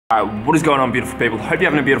Alright, what is going on, beautiful people? Hope you're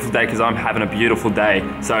having a beautiful day, because I'm having a beautiful day.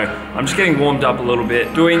 So I'm just getting warmed up a little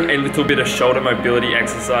bit, doing a little bit of shoulder mobility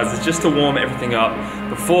exercises just to warm everything up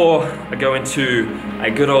before I go into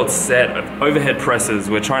a good old set of overhead presses.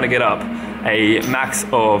 We're trying to get up a max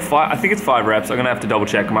of 5, I think it's 5 reps. I'm gonna have to double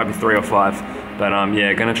check, it might be 3 or 5. But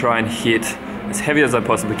yeah, gonna try and hit as heavy as I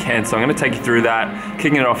possibly can. So I'm gonna take you through that,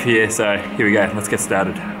 kicking it off here. So here we go, let's get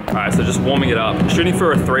started. All right, so just warming it up. Shooting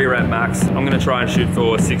for a 3 rep max. I'm gonna try and shoot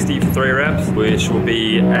for 60 for 3 reps, which will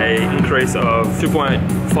be an increase of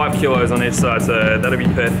 2.5 kilos on each side, so that'll be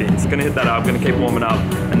perfect. So gonna hit that up, gonna keep warming up,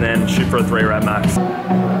 and then shoot for a 3 rep max.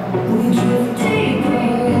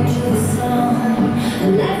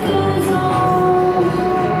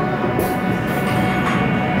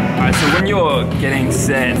 So when you're getting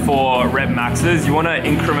set for rep maxes, you want to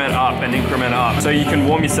increment up and increment up so you can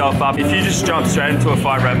warm yourself up. If you just jump straight into a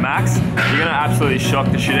 5 rep max, you're going to absolutely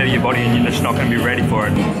shock the shit out of your body and you're just not going to be ready for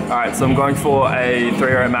it. Alright, so I'm going for a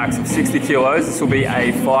 3 rep max of 60 kilos. This will be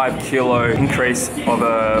a 5 kilo increase of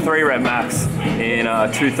a 3 rep max in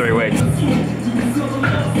 2-3 weeks.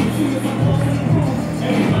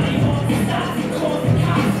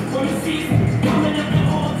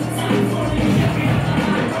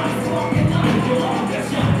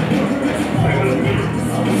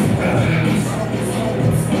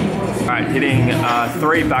 Hitting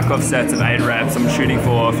 3 back off sets of 8 reps. I'm shooting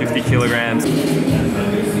for 50 kilograms.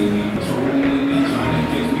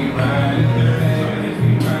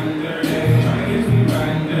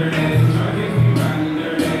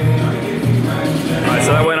 Alright,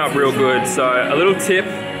 so that went up real good. So a little tip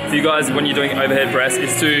for you guys when you're doing overhead press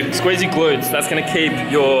is to squeeze your glutes. That's gonna keep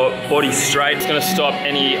your body straight. It's gonna stop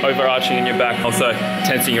any overarching in your back. Also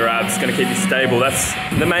tensing your abs. It's gonna keep you stable. That's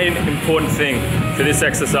the main important thing for this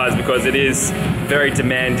exercise, because it is very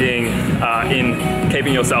demanding in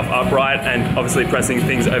keeping yourself upright and obviously pressing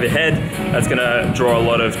things overhead. That's gonna draw a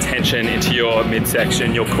lot of tension into your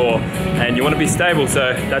midsection, your core, and you wanna be stable.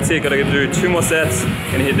 So that's it, gotta do 2 more sets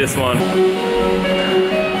and hit this one.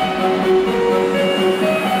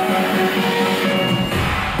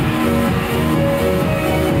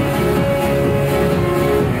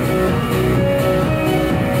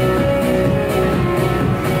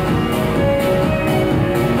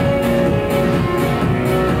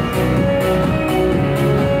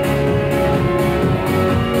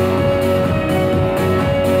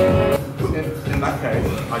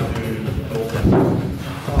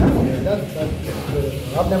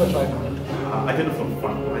 I've never tried it. I did it for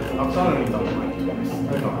fun. I've done it like twice,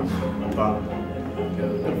 but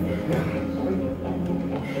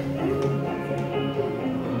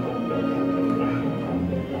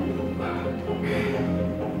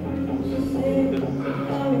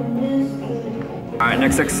Alright,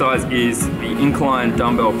 next exercise is the incline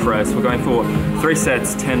dumbbell press. We're going for 3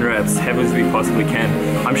 sets, 10 reps, heavy as we possibly can.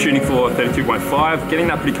 I'm shooting for 32.5, getting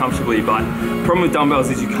that pretty comfortably, but the problem with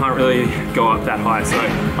dumbbells is you can't really go up that high, so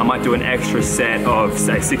I might do an extra set of,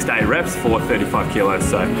 say, 6 to 8 reps for 35 kilos.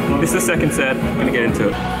 So this is the second set, I'm gonna get into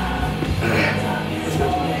it.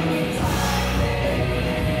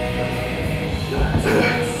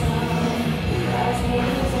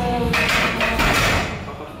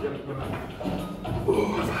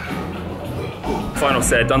 Final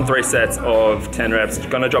set, done 3 sets of 10 reps.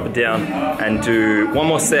 Gonna drop it down and do 1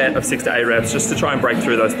 more set of 6 to 8 reps just to try and break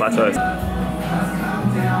through those plateaus.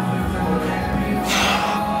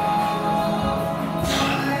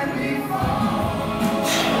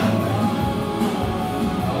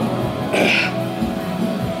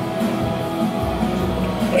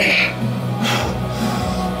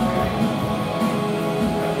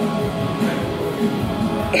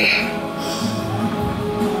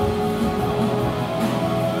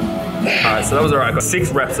 Alright, so that was alright. I got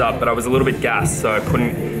 6 reps up, but I was a little bit gassed, so I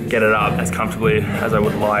couldn't get it up as comfortably as I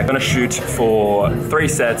would like. I'm gonna shoot for 3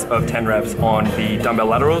 sets of 10 reps on the dumbbell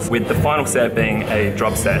laterals, with the final set being a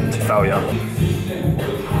drop set to failure.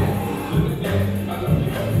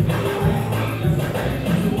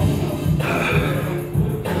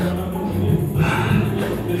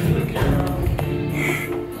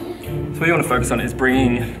 So what you want to focus on is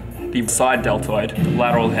bringing the side deltoid, the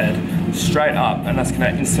lateral head, straight up, and that's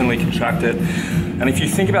gonna instantly contract it. And if you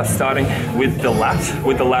think about starting with the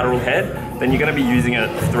lateral head, then you're gonna be using it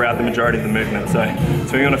throughout the majority of the movement. So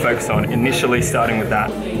you wanna focus on initially starting with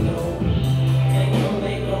that.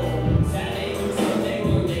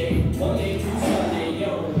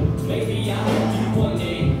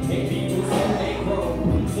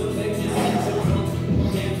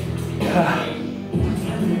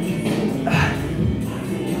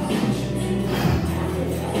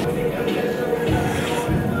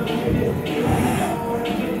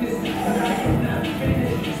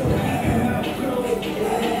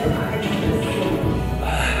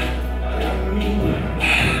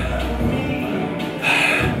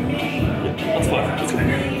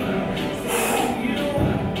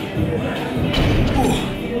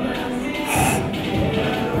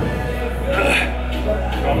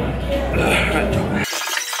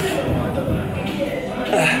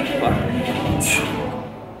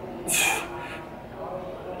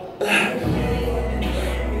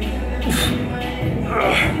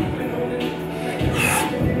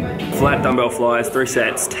 Flat dumbbell flies, 3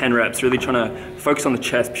 sets, 10 reps, really trying to focus on the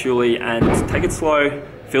chest purely and take it slow,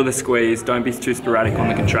 feel the squeeze, don't be too sporadic on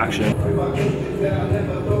the contraction.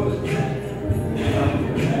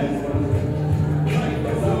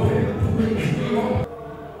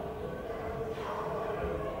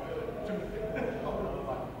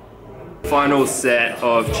 Final set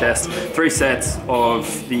of chest, 3 sets of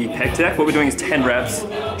the pec deck. What we're doing is 10 reps,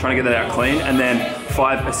 trying to get that out clean, and then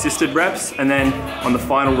 5 assisted reps, and then on the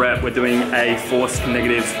final rep, we're doing a forced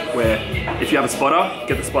negative where if you have a spotter,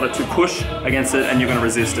 get the spotter to push against it and you're gonna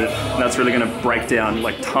resist it. And that's really gonna break down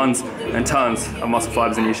like tons and tons of muscle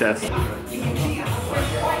fibers in your chest.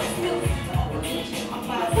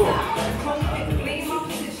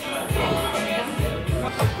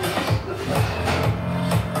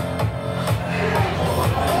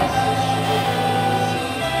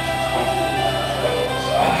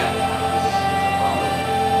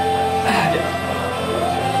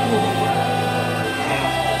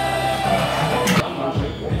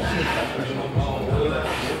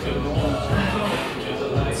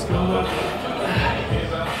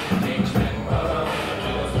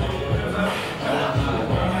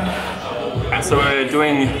 So we're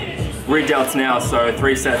doing rear delts now, so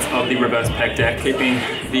 3 sets of the reverse pec deck, keeping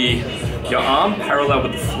your arm parallel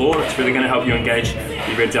with the floor. It's really going to help you engage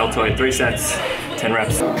the rear deltoid. 3 sets, 10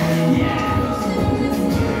 reps.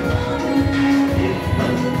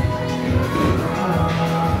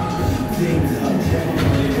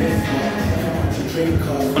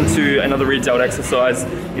 Onto another rear delt exercise.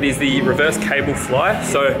 It is the reverse cable fly.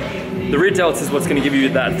 So the rear delts is what's going to give you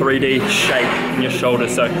that 3D shape in your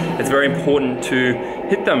shoulders. So it's very important to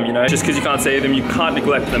hit them, you know. Just because you can't see them, you can't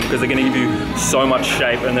neglect them because they're going to give you so much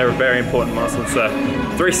shape and they're a very important muscle. So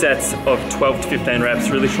 3 sets of 12 to 15 reps,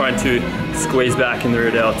 really trying to squeeze back in the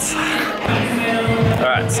rear delts. All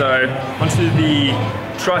right, so onto the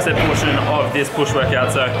tricep portion of this push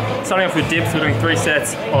workout. So starting off with dips, we're doing 3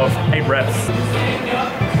 sets of 8 reps.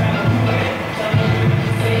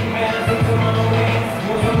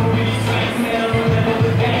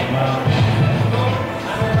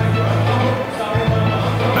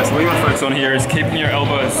 So what you want to focus on here is keeping your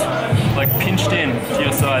elbows like pinched in to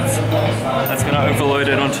your sides. That's going to overload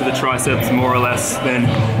it onto the triceps more or less than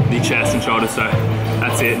the chest and shoulders. So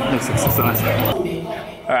that's it, next exercise.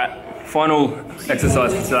 All right, final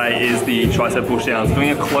exercise for today is the tricep push downs. Doing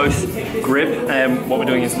a close grip, and what we're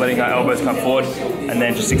doing is letting our elbows come forward and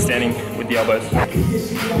then just extending with the elbows.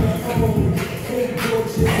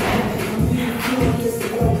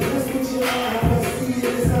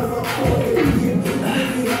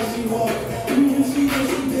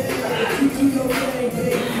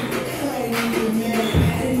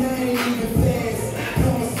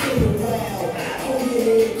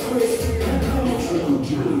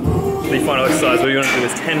 The final exercise, what you want to do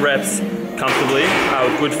is 10 reps comfortably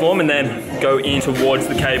with good form, and then go in towards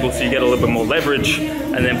the cable so you get a little bit more leverage,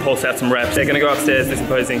 and then pulse out some reps. They're going to go upstairs,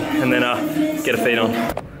 disposing, and then get a feed on.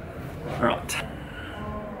 All right.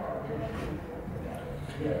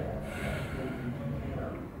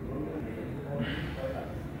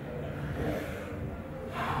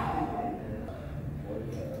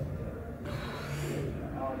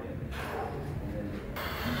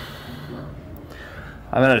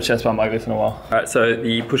 I haven't had a chest pump like this in a while. All right, so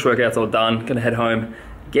the push workout's all done. Gonna head home,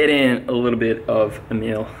 get in a little bit of a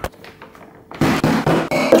meal.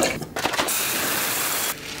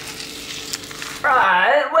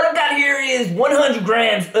 Alright, what I've got here is 100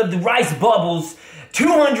 grams of the rice bubbles,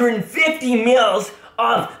 250 mils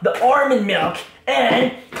of the almond milk,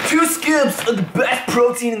 and 2 scoops of the best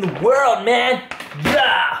protein in the world, man.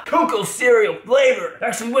 Yeah, cocoa cereal flavor.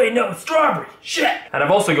 Actually, wait, no, it's strawberry. Shit. And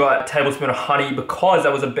I've also got a tablespoon of honey because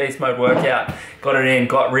that was a beast mode workout. Got it in,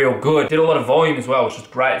 got real good. Did a lot of volume as well, which was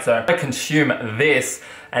great. So I consume this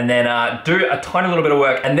and then do a tiny little bit of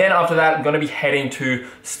work. And then after that, I'm gonna be heading to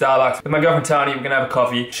Starbucks with my girlfriend Tani. We're gonna have a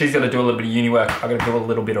coffee. She's gonna do a little bit of uni work. I'm gonna do a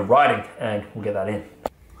little bit of writing and we'll get that in.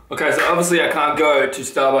 Okay, so obviously I can't go to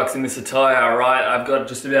Starbucks in this attire, right? I've got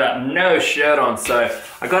just about no shirt on, so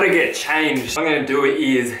I gotta get changed. What I'm gonna do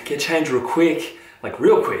is get changed real quick, like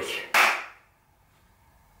real quick.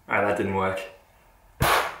 All right, that didn't work. The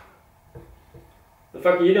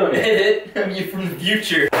fuck are you doing? Edit, I'm you from the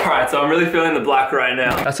future. Alright, so I'm really feeling the black right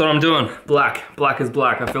now. That's what I'm doing. Black. Black is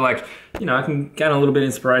black. I feel like, you know, I can gain a little bit of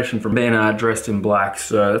inspiration from being dressed in black.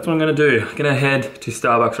 So that's what I'm gonna do. I'm gonna head to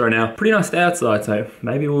Starbucks right now. Pretty nice day outside, so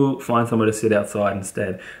maybe we'll find somewhere to sit outside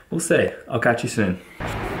instead. We'll see. I'll catch you soon.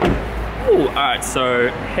 Ooh, alright, so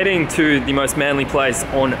heading to the most manly place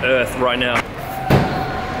on earth right now.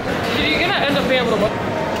 You're gonna end up being able to look.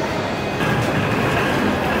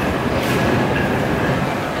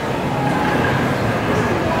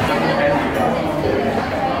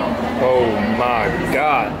 Oh my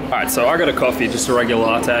god. Alright, so I got a coffee, just a regular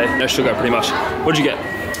latte. No sugar, pretty much. What'd you get?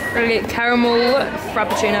 We're gonna get caramel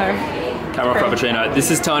frappuccino. Caramel frappuccino. This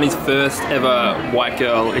is Tani's first ever white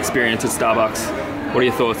girl experience at Starbucks. What are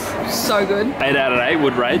your thoughts? So good. 8 out of 8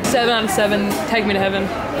 would rate. 7 out of 7. Take me to heaven.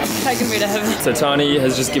 Taking me to heaven. So Tani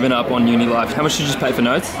has just given up on uni life. How much did you just pay for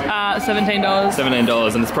notes? $17.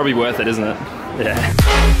 $17, and it's probably worth it, isn't it? Yeah.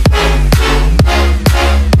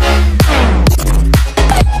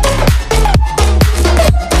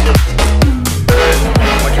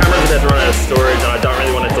 My camera's about to run out of storage and I don't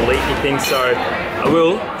really want to delete anything, so I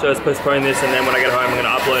will just postpone this, and then when I get home I'm going to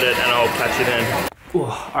upload it and I'll catch you then.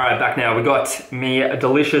 Alright, back now. We got me a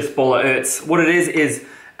delicious bowl of Oats. What it is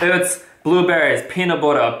Oats, blueberries, peanut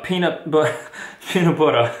butter, oats, peanut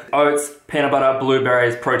butter,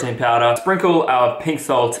 blueberries, protein powder, sprinkle of pink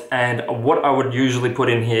salt, and what I would usually put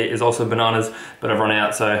in here is also bananas, but I've run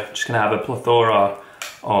out, so I'm just gonna have a plethora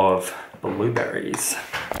of blueberries.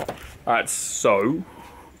 Alright, so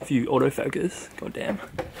if you autofocus, goddamn.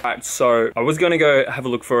 Alright, so I was gonna go have a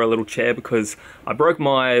look for a little chair because I broke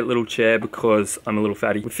my little chair because I'm a little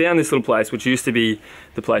fatty. We found this little place, which used to be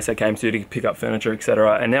the place I came to pick up furniture,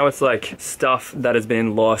 etc. And now it's like stuff that has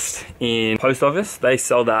been lost in post office. They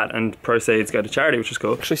sell that and proceeds go to charity, which is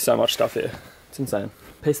cool. Actually, so much stuff here. It's insane.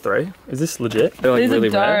 Piece 3. Is this legit? They're like These really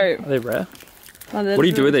are rare. dope. Are they rare? Oh, What do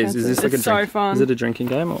you do with these? Is this like it's a drink? so fun. Is it a drinking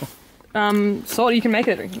game or? Salt, you can make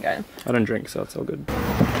it a drinking game. I don't drink, so it's all good.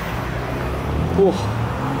 Ooh.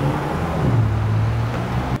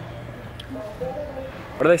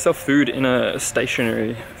 Why do they sell food in a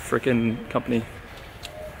stationary freaking company?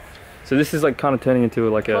 So this is like kind of turning into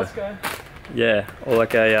like a Costco. Yeah, or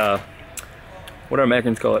like a what do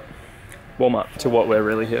Americans call it? Walmart. To what we're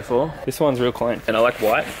really here for. This one's real clean, and I like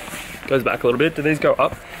white. Goes back a little bit. Do these go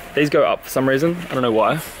up? These go up for some reason. I don't know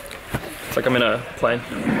why. It's like I'm in a plane.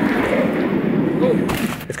 Ooh.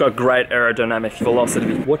 It's got great aerodynamic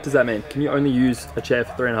velocity. What does that mean? Can you only use a chair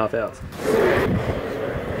for 3.5 hours?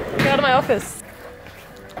 Get out of my office.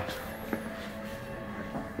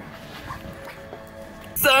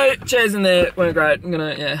 So, chairs in there weren't great. I'm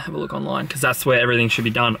gonna have a look online because that's where everything should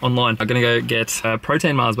be done, online. I'm gonna go get a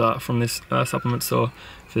protein Mars bar from this supplement store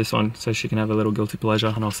for this one so she can have a little guilty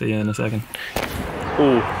pleasure, and I'll see you in a second.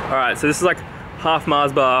 Ooh, alright, so this is like half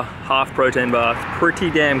Mars bar, half protein bar. It's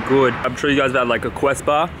pretty damn good. I'm sure you guys have had like a Quest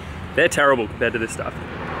bar. They're terrible compared to this stuff.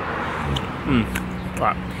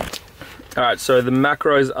 Alright, so the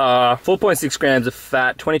macros are 4.6 grams of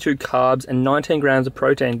fat, 22 carbs, and 19 grams of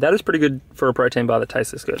protein. That is pretty good for a protein bar that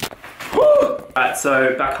tastes this good. Alright,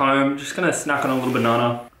 so back home, just gonna snack on a little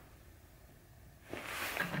banana.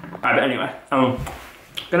 Alright, but anyway,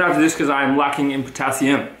 gonna have this because I'm lacking in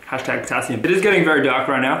potassium. Hashtag potassium. It is getting very dark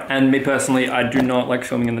right now, and me personally, I do not like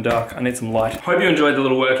filming in the dark. I need some light. Hope you enjoyed the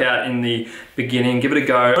little workout in the beginning. Give it a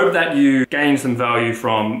go. Hope that you gained some value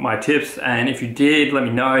from my tips, and if you did, let me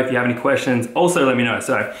know. If you have any questions, also let me know.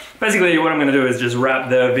 So basically what I'm gonna do is just wrap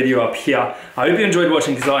the video up here. I hope you enjoyed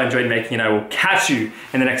watching because I enjoyed making it. I will catch you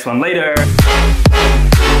in the next one later.